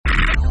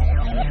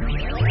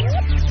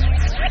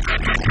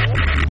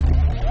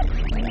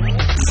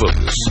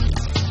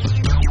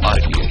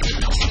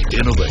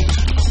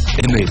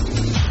image.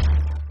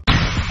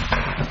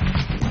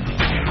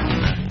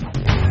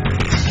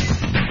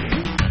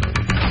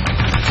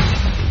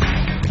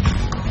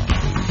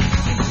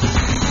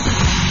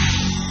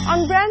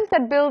 On Brands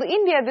That Build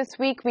India this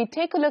week, we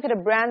take a look at a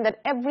brand that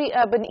every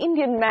urban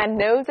Indian man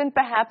knows and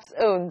perhaps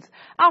owns.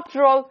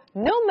 After all,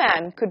 no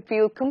man could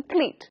feel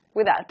complete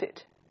without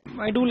it.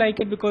 I do like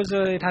it because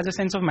it has a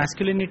sense of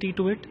masculinity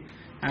to it,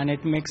 and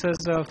it makes us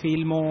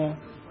feel more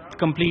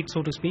complete,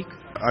 so to speak.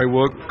 I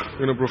work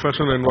in a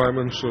professional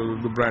environment, so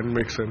the brand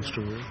makes sense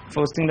to me.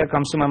 First thing that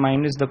comes to my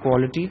mind is the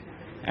quality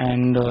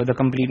and the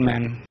complete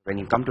man. When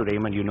you come to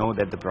Raymond, you know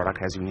that the product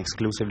has been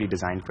exclusively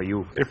designed for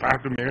you. If I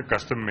have to make a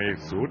custom-made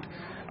suit,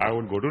 I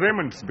would go to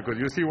Raymond's, because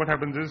you see what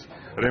happens is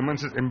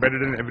Raymond's is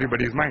embedded in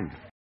everybody's mind.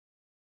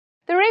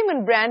 The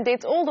Raymond brand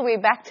dates all the way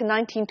back to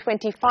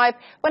 1925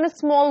 when a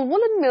small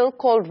woolen mill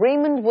called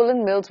Raymond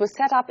Woolen Mills was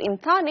set up in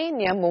Thane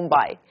near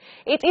Mumbai.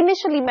 It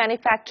initially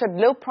manufactured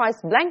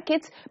low-priced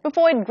blankets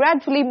before it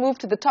gradually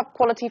moved to the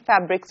top-quality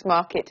fabrics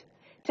market.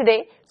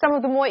 Today, some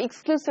of the more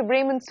exclusive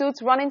Raymond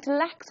suits run into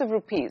lakhs of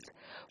rupees.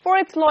 For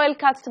its loyal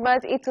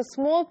customers, it's a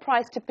small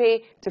price to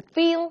pay to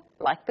feel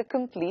like the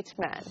complete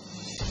man.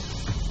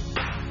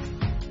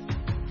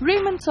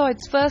 Raymond saw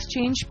its first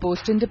change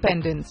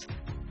post-independence.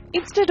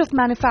 Instead of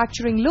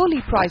manufacturing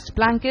lowly priced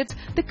blankets,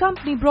 the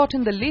company brought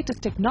in the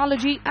latest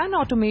technology and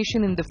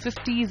automation in the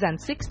 50s and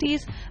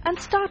 60s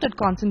and started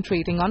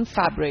concentrating on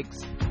fabrics.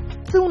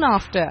 Soon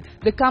after,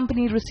 the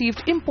company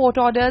received import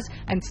orders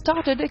and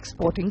started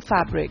exporting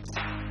fabrics.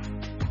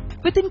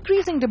 With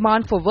increasing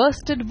demand for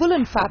worsted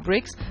woolen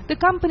fabrics, the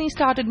company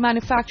started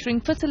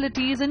manufacturing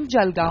facilities in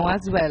Jalgaon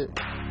as well.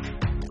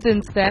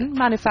 Since then,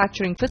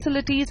 manufacturing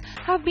facilities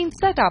have been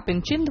set up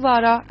in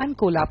Chhindwara and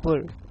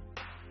Kolhapur.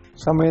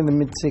 Somewhere in the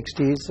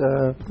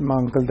mid-60s, my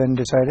uncle then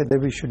decided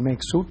that we should make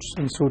suits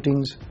and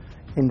suitings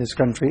in this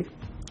country,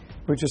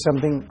 which is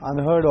something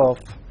unheard of.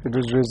 It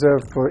was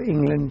reserved for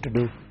England to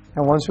do.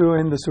 And once we were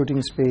in the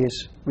suiting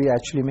space, we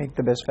actually make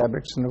the best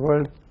fabrics in the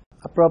world.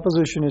 Our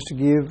proposition is to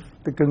give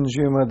the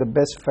consumer the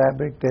best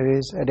fabric there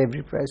is at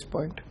every price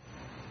point.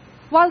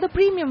 While the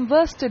premium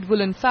worsted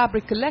woolen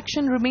fabric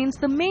collection remains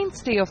the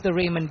mainstay of the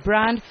Raymond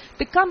brand,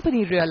 the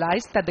company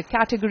realized that the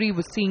category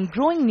was seeing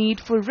growing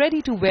need for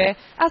ready-to-wear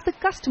as the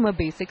customer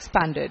base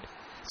expanded.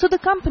 So the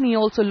company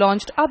also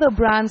launched other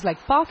brands like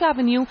Park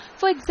Avenue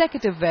for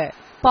executive wear,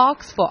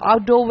 Parks for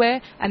outdoor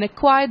wear, and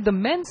acquired the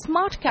men's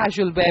smart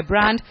casual wear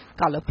brand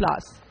Color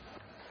Plus.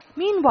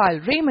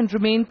 Meanwhile, Raymond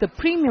remained the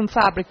premium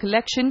fabric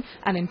collection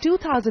and in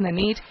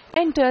 2008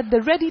 entered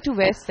the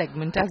ready-to-wear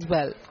segment as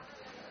well.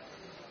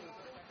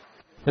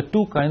 There are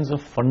two kinds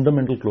of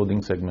fundamental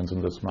clothing segments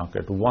in this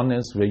market. One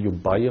is where you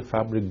buy a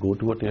fabric, go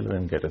to a tailor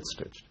and get it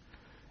stitched.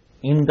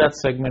 In that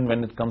segment,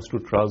 when it comes to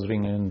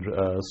trousering and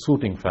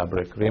suiting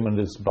fabric, Raymond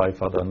is by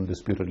far the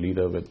undisputed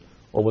leader with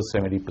over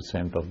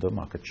 70% of the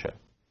market share.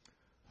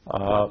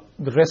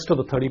 The rest of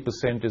the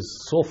 30%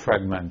 is so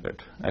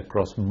fragmented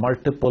across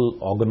multiple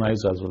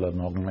organized as well as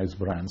unorganized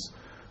brands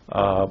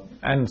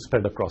and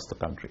spread across the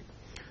country.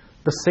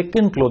 The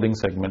second clothing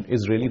segment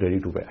is really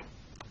ready-to-wear.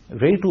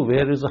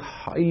 Ready-to-wear is a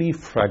highly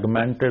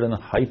fragmented and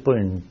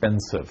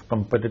hyper-intensive,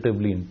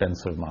 competitively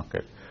intensive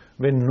market,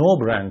 where no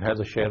brand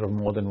has a share of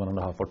more than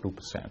 1.5 or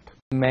 2%.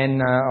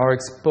 Men are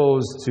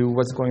exposed to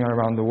what's going on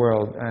around the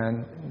world,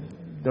 and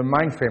their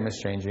mind frame is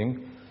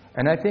changing.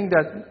 And I think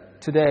that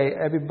today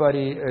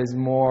everybody is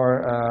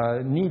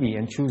more needy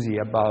and choosy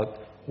about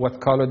what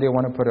color they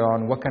want to put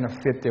on, what kind of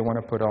fit they want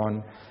to put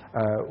on.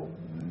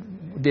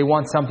 They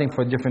want something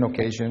for a different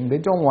occasion. They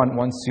don't want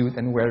one suit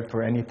and wear it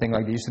for anything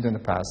like they used to do in the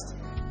past.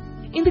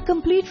 In the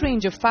complete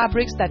range of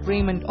fabrics that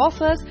Raymond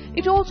offers,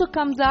 it also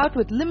comes out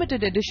with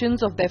limited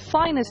editions of their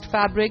finest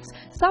fabrics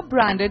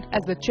sub-branded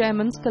as the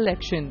Chairman's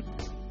Collection.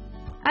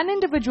 An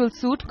individual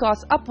suit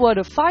costs upward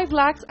of 5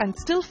 lakhs and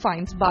still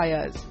finds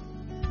buyers.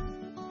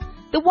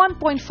 The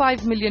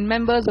 1.5 million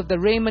members of the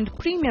Raymond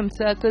Premium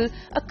Circle,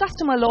 a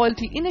customer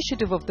loyalty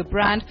initiative of the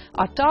brand,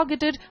 are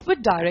targeted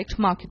with direct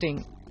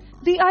marketing.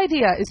 The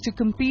idea is to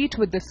compete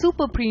with the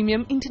super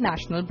premium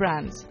international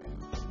brands.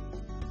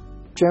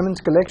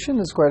 Chairman's Collection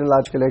is quite a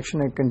large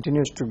collection. It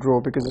continues to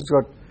grow because it's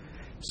got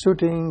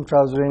suiting,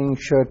 trousering,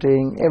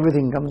 shirting,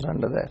 everything comes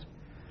under that.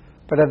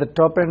 But at the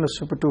top end of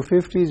Super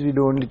 250s, we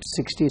do only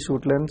 60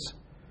 suit lengths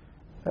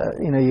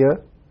in a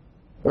year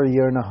or a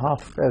year and a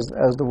half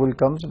as the wool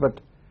comes.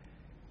 But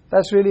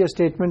that's really a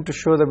statement to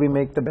show that we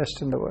make the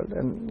best in the world.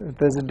 And if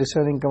there's a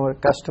discerning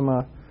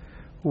customer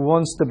who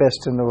wants the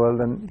best in the world,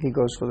 then he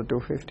goes for the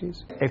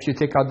 250s. If you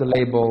take out the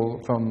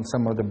label from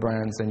some of the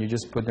brands and you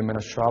just put them in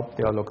a shop,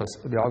 they all look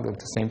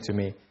the same to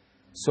me.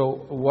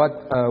 So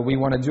what we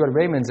want to do at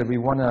Raymond's is we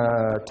want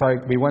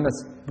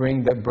to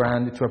bring the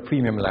brand to a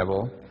premium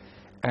level.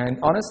 And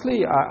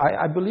honestly,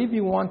 I believe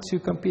you want to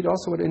compete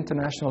also with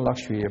international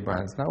luxury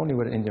brands, not only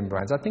with Indian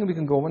brands. I think we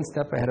can go one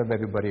step ahead of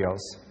everybody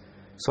else.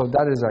 So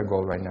that is our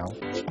goal right now.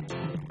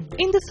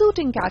 In the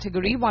suiting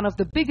category, one of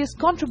the biggest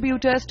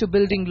contributors to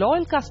building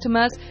loyal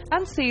customers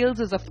and sales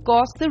is of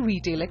course the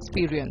retail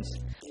experience.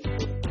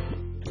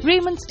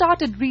 Raymond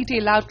started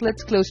retail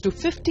outlets close to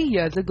 50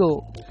 years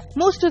ago.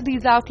 Most of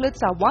these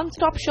outlets are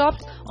one-stop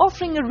shops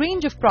offering a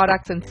range of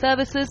products and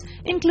services,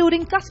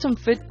 including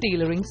custom-fit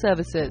tailoring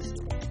services.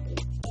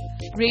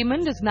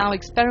 Raymond is now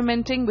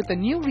experimenting with a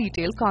new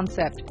retail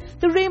concept,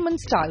 the Raymond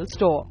Style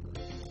Store.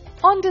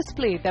 On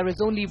display, there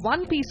is only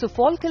one piece of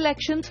all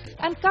collections,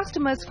 and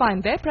customers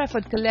find their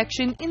preferred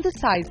collection in the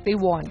size they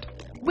want,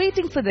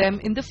 waiting for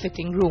them in the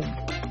fitting room.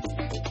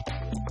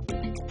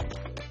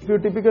 If you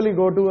typically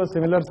go to a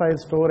similar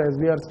size store as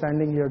we are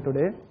standing here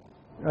today,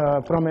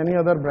 from any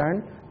other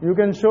brand, you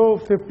can show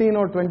 15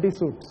 or 20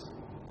 suits.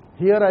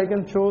 Here I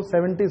can show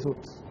 70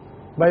 suits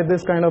by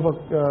this kind of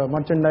a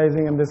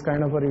merchandising and this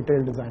kind of a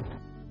retail design.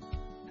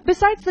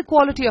 Besides the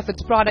quality of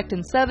its product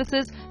and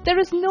services, there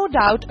is no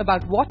doubt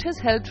about what has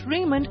helped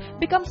Raymond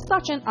become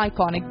such an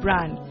iconic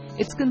brand: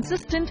 its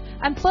consistent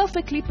and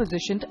perfectly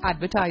positioned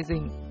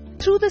advertising.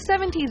 Through the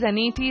 70s and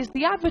 80s,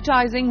 the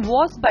advertising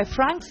was by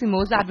Frank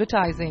Simo's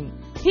Advertising.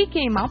 He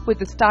came up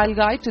with a style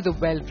guide to the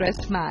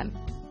well-dressed man.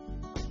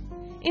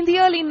 In the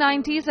early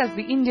 90s, as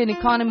the Indian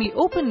economy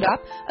opened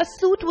up, a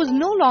suit was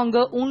no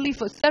longer only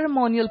for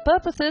ceremonial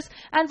purposes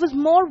and was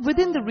more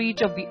within the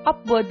reach of the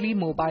upwardly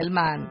mobile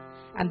man.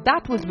 And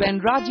that was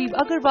when Rajiv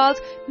Agarwal's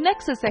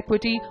Nexus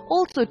Equity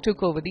also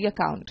took over the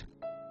account.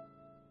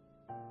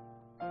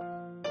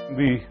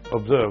 We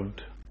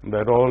observed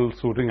that all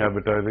suiting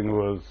advertising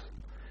was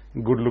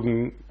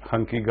good-looking,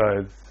 hunky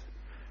guys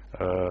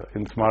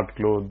in smart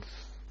clothes,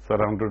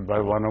 surrounded by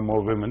one or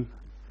more women,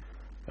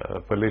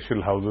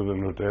 palatial houses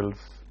and hotels,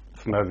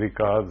 snazzy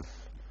cars,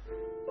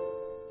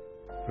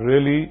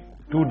 really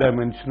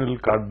two-dimensional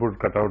cardboard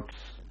cutouts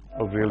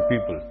of real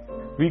people.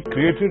 We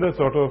created a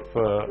sort of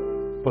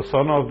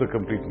persona of the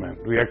complete man.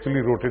 We actually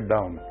wrote it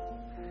down,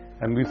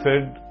 and we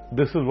said,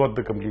 this is what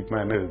the complete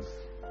man is.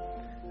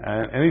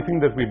 And anything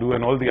that we do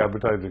and all the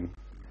advertising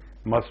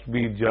must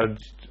be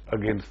judged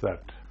against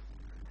that.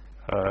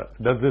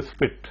 Does this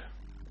fit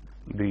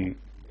the,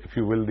 if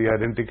you will, the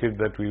identikit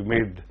that we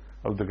made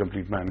of the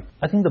complete man?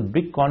 I think the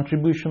big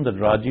contribution that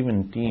Rajiv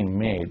and team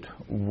made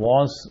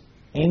was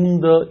in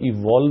the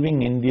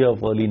evolving India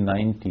of early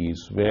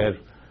 90s, where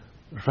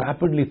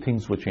rapidly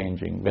things were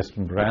changing.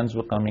 Western brands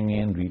were coming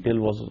in, retail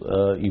was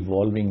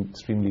evolving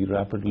extremely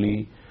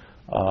rapidly,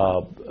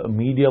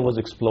 media was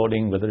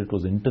exploding, whether it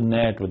was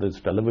internet, whether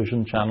it's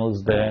television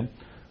channels there.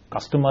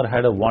 Customer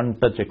had a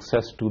one-touch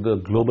access to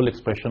the global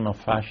expression of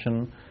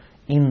fashion.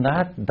 In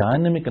that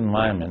dynamic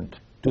environment,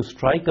 to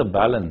strike a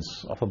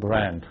balance of a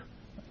brand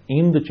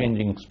in the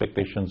changing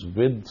expectations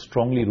with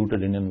strongly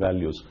rooted Indian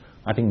values,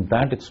 I think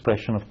that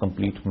expression of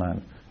complete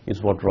man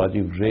is what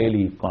Rajiv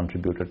really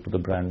contributed to the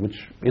brand,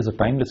 which is a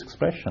timeless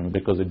expression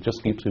because it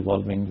just keeps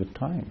evolving with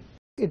time.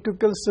 It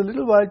took us a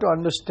little while to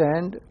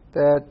understand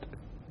that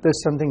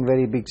there's something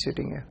very big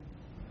sitting here.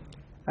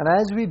 And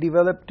as we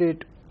developed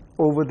it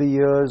over the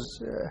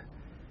years,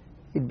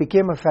 it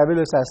became a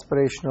fabulous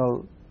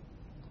aspirational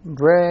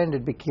brand.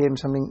 It became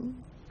something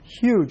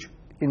huge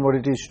in what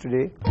it is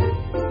today.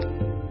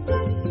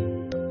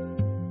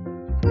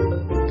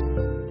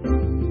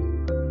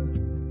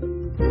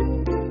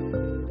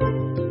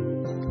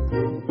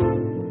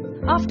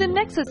 After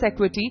Nexus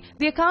Equity,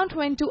 the account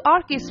went to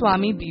R.K.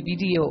 Swamy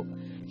BBDO.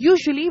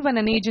 Usually when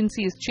an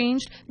agency is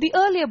changed, the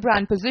earlier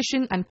brand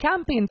position and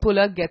campaign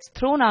puller gets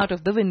thrown out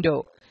of the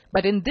window.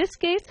 But in this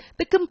case,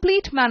 the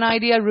complete man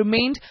idea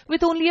remained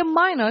with only a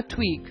minor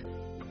tweak.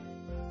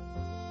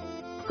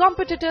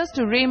 Competitors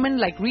to Raymond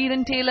like Reed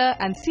 & Taylor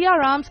and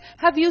CR Arms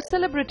have used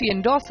celebrity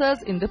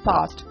endorsers in the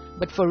past.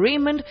 But for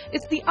Raymond,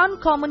 it's the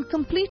uncommon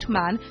complete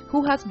man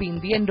who has been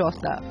the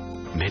endorser.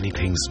 Many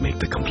things make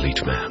the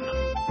complete man.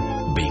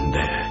 Being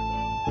there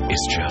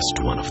is just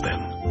one of them.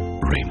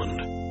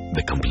 Raymond,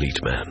 the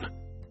complete man.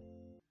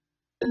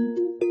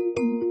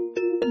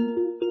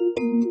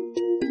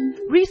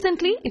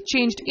 Recently, it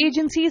changed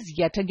agencies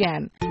yet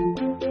again.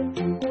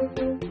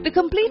 The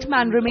complete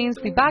man remains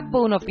the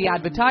backbone of the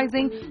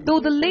advertising, though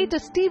the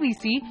latest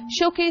TVC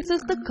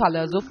showcases the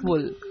colors of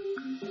wool.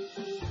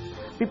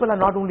 People are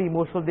not only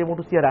emotional, they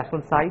want to see a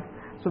rational side.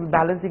 So we're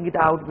balancing it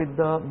out with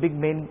the big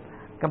main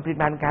complete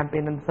man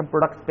campaign and some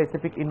product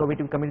specific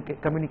innovative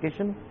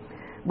communication.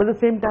 But at the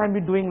same time, we're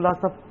doing lots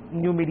of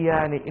new media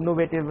and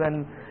innovative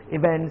and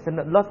events and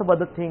lots of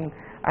other things,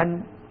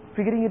 and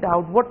figuring it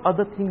out what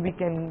other thing we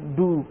can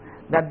do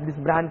that this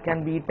brand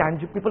can be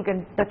tangible, people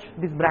can touch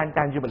this brand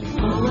tangibly.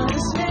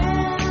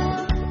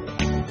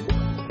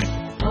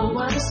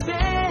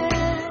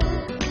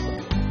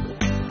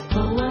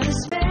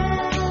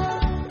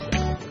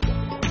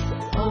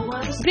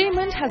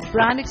 Raymond has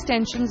brand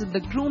extensions in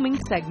the grooming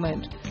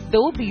segment,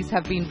 though these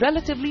have been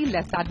relatively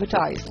less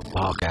advertised.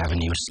 Park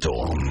Avenue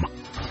Storm.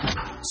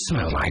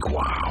 Smell like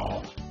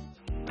wow.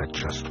 That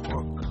just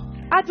works.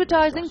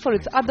 Advertising for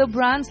its other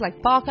brands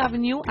like Park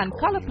Avenue and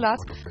Color Plus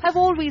have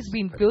always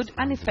been good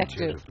and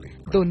effective,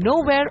 though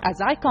nowhere as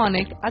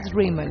iconic as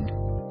Raymond.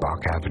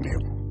 Park Avenue,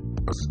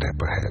 a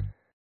step ahead.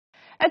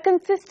 A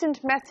consistent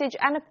message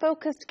and a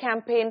focused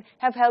campaign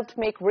have helped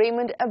make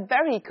Raymond a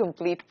very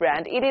complete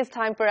brand. It is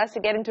time for us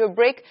to get into a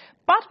break,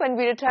 but when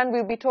we return,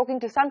 we'll be talking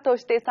to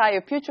Santosh Desai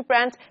of Future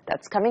Brands.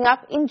 That's coming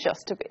up in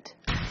just a bit.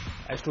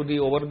 As to the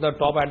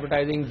over-the-top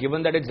advertising,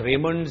 given that it's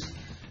Raymond's,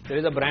 there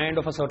is a brand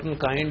of a certain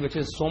kind which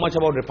is so much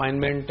about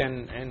refinement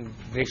and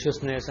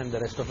graciousness and the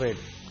rest of it.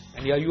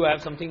 And here you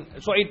have something,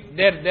 so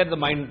there the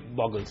mind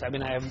boggles. I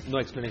mean, I have no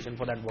explanation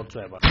for that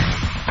whatsoever.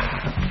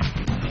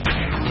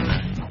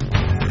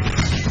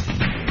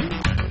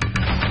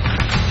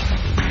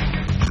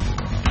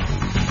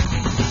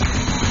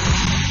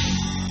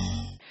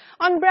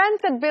 On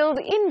Brands That Build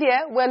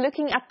India, we're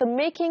looking at the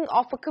making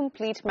of a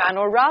complete man,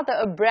 or rather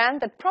a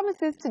brand that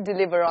promises to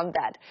deliver on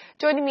that.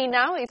 Joining me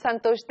now is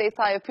Santosh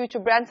Desai of Future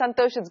Brands.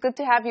 Santosh, it's good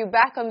to have you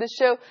back on the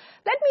show.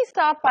 Let me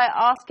start by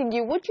asking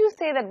you, would you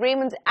say that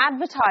Raymond's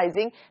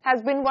advertising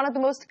has been one of the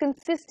most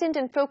consistent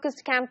and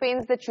focused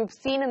campaigns that you've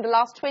seen in the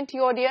last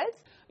 20-odd years?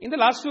 In the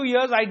last few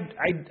years,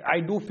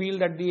 I do feel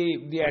that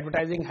the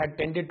advertising had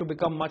tended to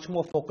become much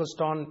more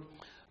focused on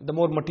the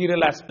more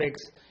material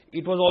aspects.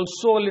 It was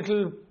also a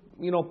little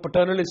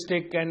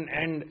paternalistic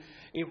and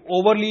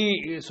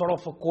overly sort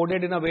of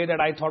coded in a way that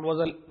I thought was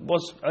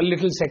a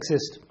little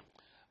sexist.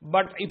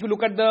 But if you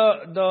look at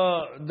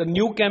the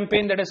new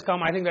campaign that has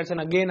come, I think that's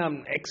again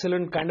an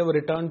excellent kind of a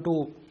return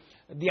to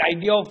the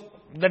idea of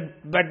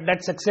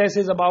that success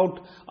is about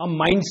a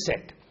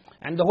mindset.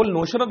 And the whole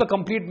notion of the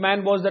complete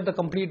man was that the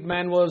complete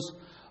man was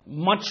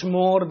much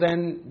more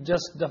than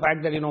just the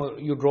fact that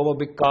you drove a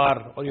big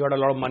car or you had a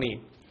lot of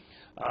money.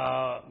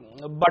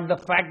 But the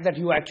fact that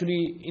you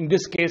actually, in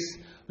this case,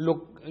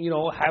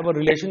 have a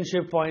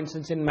relationship, for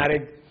instance, in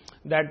marriage,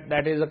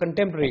 that is a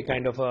contemporary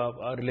kind of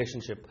a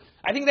relationship.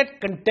 I think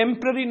that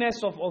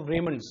contemporariness of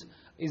Raymond's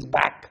is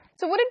back.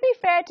 So would it be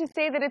fair to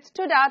say that it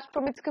stood out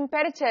from its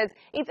competitors?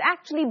 It's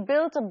actually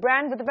built a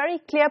brand with a very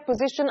clear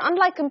position,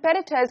 unlike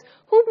competitors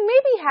who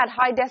maybe had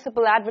high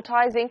decibel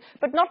advertising,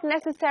 but not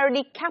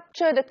necessarily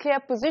captured a clear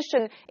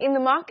position in the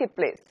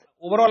marketplace.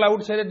 Overall, I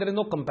would say that there is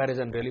no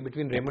comparison really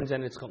between Raymond's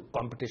and its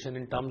competition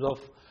in terms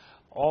of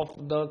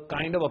the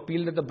kind of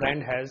appeal that the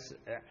brand has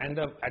and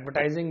the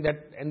advertising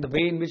and the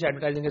way in which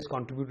advertising has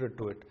contributed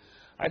to it.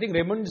 I think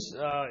Raymond's,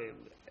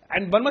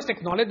 and one must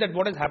acknowledge that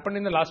what has happened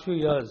in the last few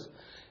years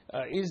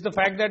is the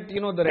fact that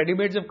the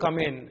ready-mades have come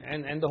in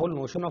and the whole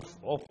notion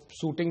of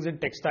suitings and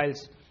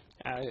textiles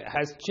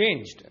has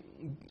changed.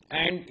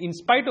 And in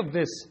spite of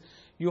this,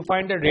 you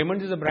find that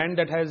Raymond's is a brand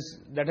that has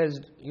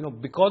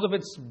because of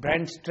its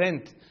brand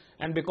strength,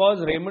 and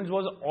because Raymond's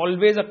was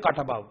always a cut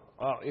above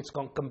its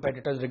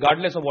competitors,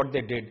 regardless of what they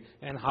did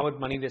and how much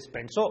money they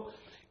spent. So,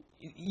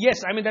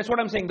 yes, I mean, that's what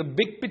I'm saying. The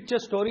big picture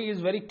story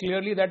is very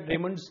clearly that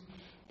Raymond's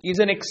is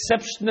an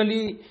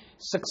exceptionally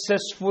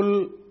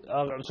successful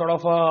sort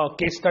of a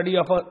case study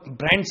of a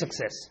brand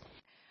success.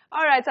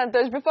 All right,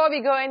 Santosh, before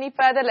we go any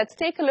further, let's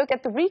take a look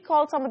at the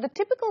recall some of the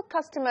typical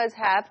customers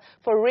have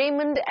for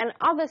Raymond and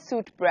other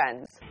suit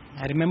brands.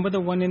 I remember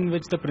the one in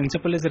which the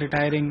principal is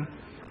retiring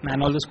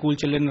and all the school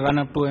children run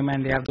up to him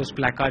and they have those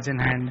placards in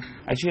hand.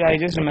 Actually, I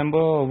just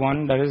remember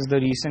one, that is the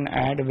recent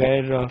ad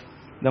where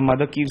the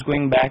mother keeps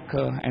going back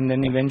and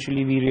then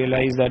eventually we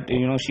realize that,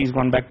 she's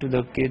gone back to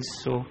the kids.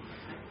 So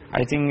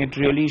I think it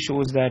really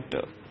shows that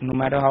no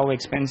matter how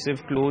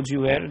expensive clothes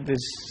you wear,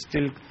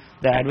 the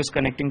ad was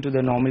connecting to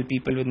the normal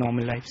people with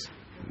normal lives.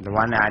 The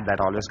one ad that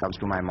always comes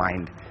to my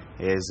mind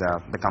is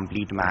the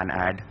Complete Man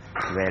ad,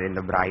 wherein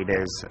the bride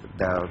is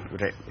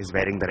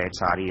wearing the red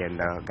sari and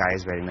the guy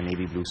is wearing the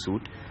navy blue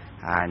suit,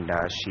 and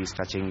she's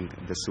touching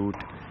the suit,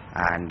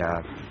 and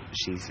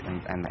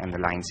and the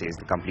line says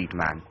the Complete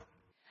Man.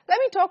 Let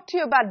me talk to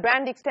you about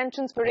brand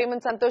extensions for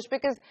Raymond, Santosh,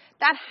 because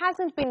that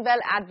hasn't been well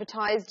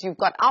advertised. You've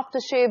got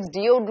aftershaves,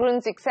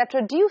 deodorants,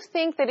 etc. Do you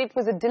think that it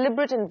was a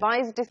deliberate and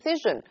wise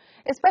decision?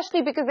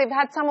 Especially because they've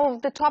had some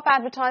of the top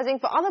advertising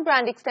for other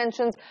brand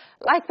extensions,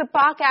 like the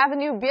Park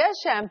Avenue beer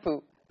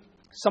shampoo.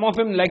 Some of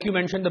them, like you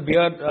mentioned, the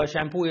beer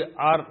shampoo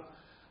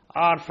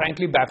are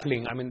frankly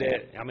baffling. I mean,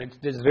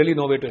 there's really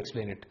no way to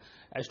explain it.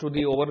 As to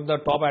the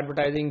over-the-top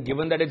advertising,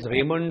 given that it's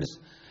Raymond's,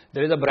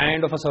 there is a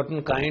brand of a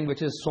certain kind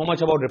which is so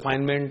much about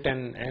refinement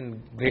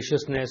and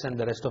graciousness and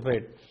the rest of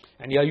it.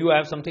 And here you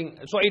have something,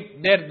 so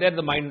there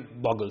the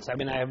mind boggles. I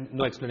mean, I have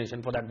no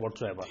explanation for that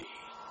whatsoever.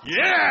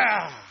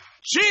 Yeah!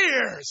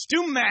 Cheers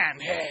to man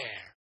hair!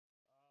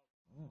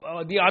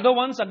 The other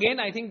ones, again,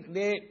 I think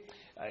there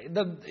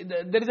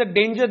is a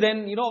danger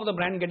then, of the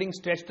brand getting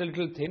stretched a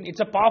little thin. It's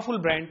a powerful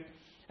brand,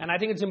 and I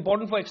think it's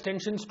important for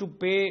extensions to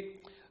pay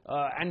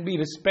and be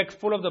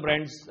respectful of the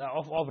brands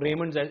of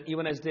Raymond's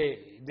even as they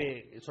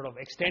sort of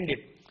extend it.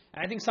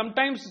 And I think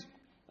sometimes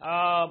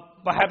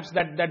perhaps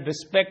that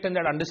respect and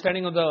that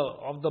understanding of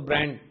the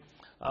brand,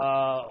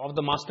 of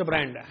the master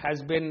brand,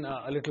 has been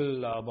a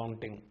little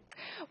wanting.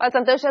 Well,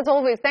 Santosh, as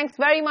always, thanks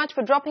very much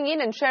for dropping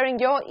in and sharing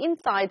your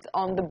insights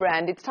on the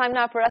brand. It's time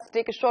now for us to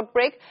take a short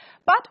break,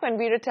 but when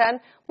we return,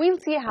 we'll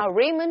see how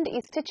Raymond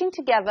is stitching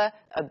together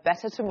a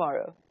better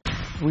tomorrow.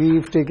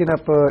 We've taken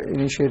up an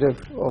initiative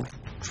of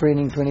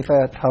training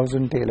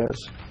 25,000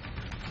 tailors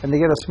and they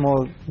get a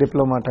small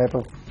diploma type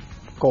of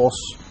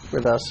course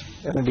with us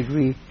and a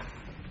degree.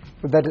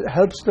 But that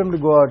helps them to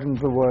go out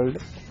into the world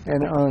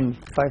and earn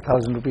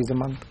 5,000 rupees a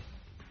month.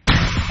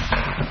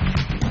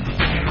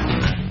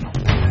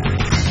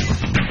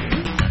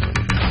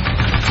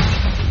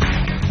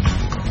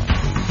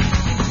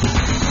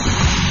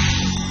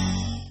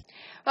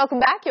 Welcome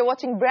back. You're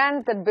watching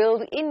Brands That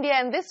Build India,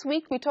 and this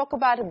week we talk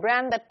about a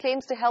brand that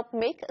claims to help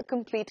make a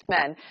complete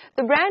man.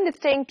 The brand is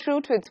staying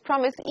true to its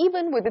promise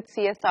even with its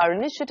CSR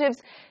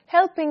initiatives,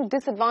 helping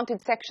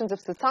disadvantaged sections of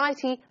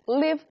society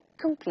live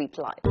complete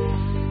lives.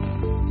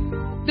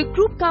 The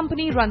group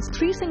company runs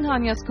 3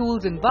 Singhania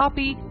schools in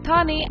Vapi,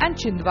 Thane and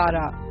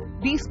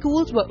Chhindwara. These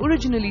schools were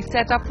originally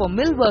set up for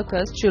mill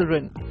workers'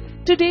 children.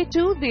 Today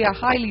too, they are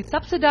highly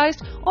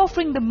subsidized,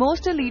 offering the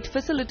most elite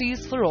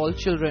facilities for all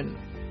children.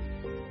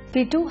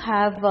 We do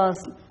have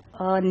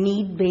a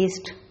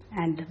need-based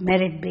and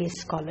merit-based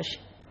scholarship,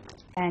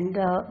 and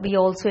we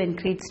also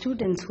entreat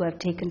students who have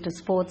taken to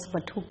sports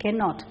but who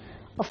cannot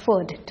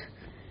afford it,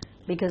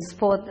 because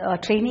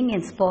training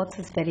in sports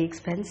is very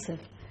expensive.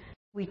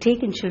 We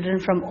take in children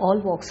from all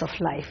walks of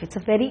life. It's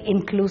a very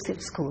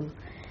inclusive school.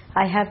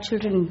 I have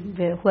children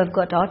who have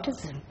got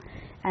autism,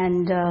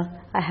 and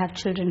I have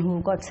children who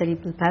have got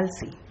cerebral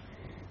palsy,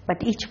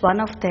 but each one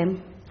of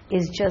them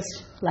is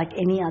just like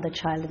any other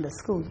child in the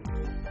school.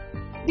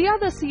 The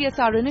other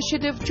CSR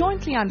initiative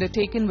jointly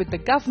undertaken with the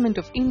Government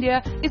of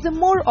India is a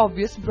more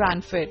obvious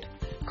brand fit.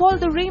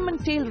 Called the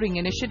Raymond Tailoring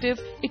Initiative,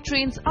 it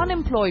trains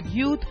unemployed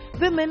youth,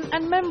 women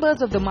and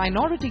members of the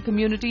minority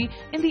community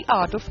in the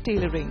art of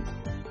tailoring.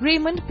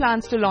 Raymond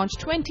plans to launch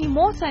 20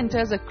 more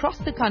centers across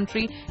the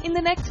country in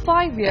the next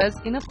 5 years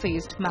in a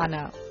phased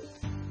manner.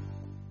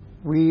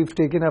 We've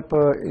taken up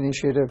an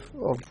initiative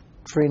of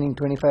training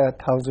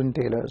 25,000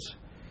 tailors,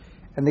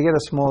 and they get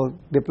a small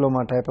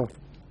diploma type of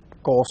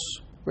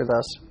course with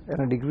us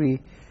and a degree,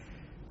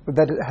 but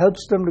that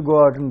helps them to go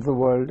out into the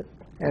world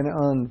and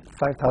earn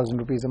 5,000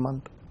 rupees a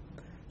month.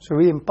 So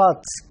we impart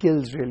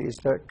skills really.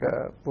 It's like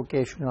a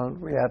vocational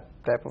rehab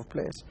type of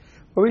place,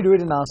 but we do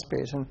it in our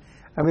space, and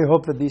we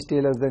hope that these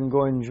tailors then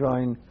go and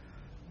join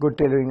good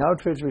tailoring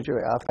outfits, which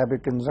our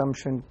fabric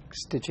consumption,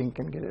 stitching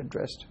can get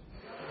addressed.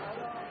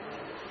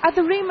 At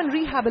the Raymond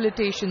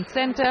Rehabilitation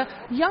Center,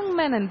 young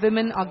men and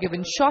women are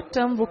given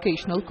short-term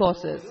vocational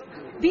courses.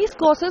 These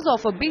courses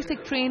offer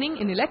basic training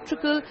in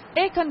electrical,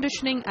 air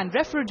conditioning and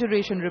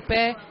refrigeration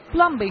repair,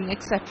 plumbing,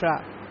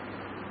 etc.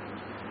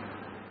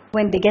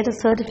 When they get a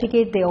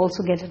certificate, they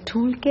also get a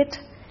toolkit,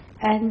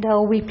 and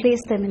we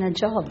place them in a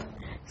job.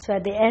 So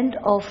at the end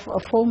of a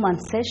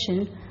 4-month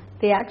session,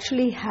 they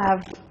actually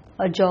have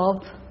a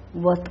job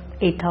worth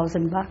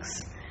 8,000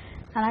 bucks.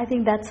 And I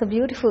think that's a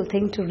beautiful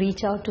thing to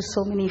reach out to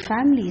so many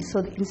families. So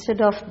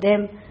instead of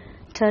them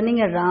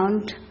turning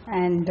around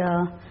and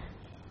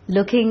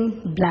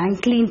looking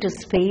blankly into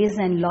space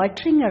and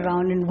loitering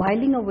around and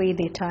whiling away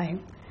their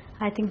time,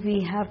 I think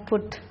we have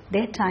put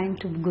their time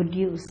to good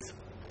use,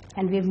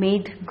 and we've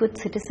made good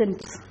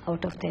citizens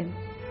out of them.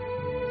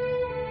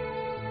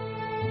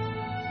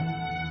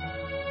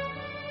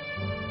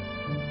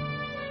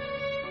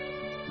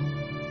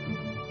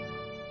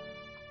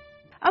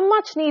 A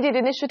much-needed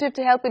initiative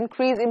to help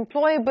increase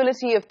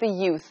employability of the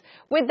youth.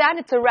 With that,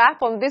 it's a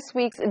wrap on this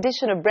week's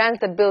edition of Brands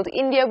That Build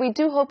India. We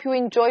do hope you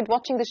enjoyed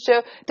watching the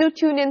show. Do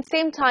tune in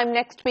same time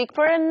next week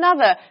for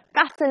another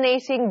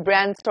fascinating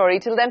brand story.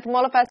 Till then, from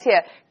all of us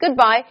here,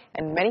 goodbye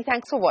and many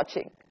thanks for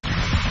watching.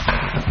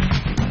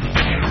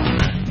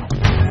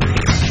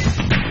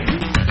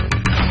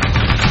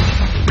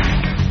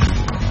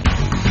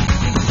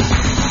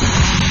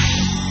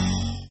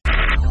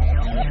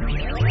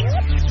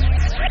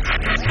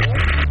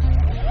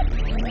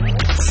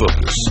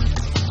 Focus,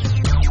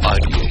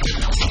 ideate,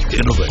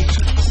 innovate,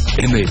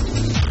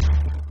 enable.